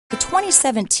The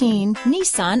 2017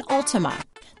 Nissan Altima.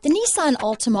 The Nissan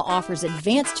Altima offers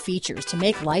advanced features to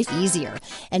make life easier,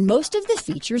 and most of the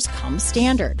features come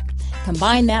standard.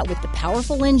 Combine that with the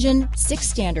powerful engine, 6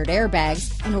 standard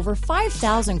airbags, and over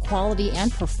 5,000 quality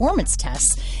and performance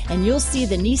tests, and you'll see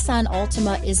the Nissan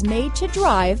Altima is made to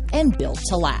drive and built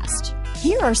to last.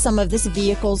 Here are some of this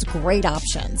vehicle's great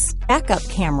options: backup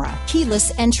camera,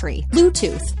 keyless entry,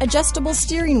 Bluetooth, adjustable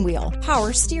steering wheel,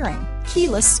 power steering,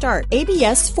 keyless start,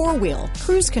 ABS 4-wheel,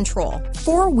 cruise control,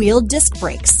 4-wheel disc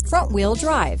brakes, front-wheel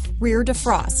drive, rear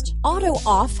defrost,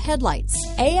 auto-off headlights,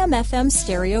 AM/FM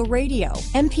stereo radio,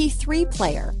 MP3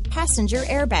 player, passenger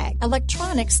airbag,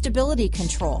 electronic stability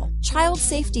control, child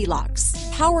safety locks,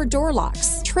 power door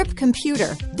locks, trip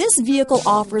computer. This vehicle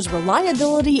offers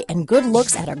reliability and good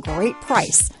looks at a great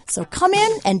price. So come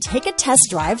in and take a test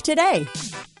drive today.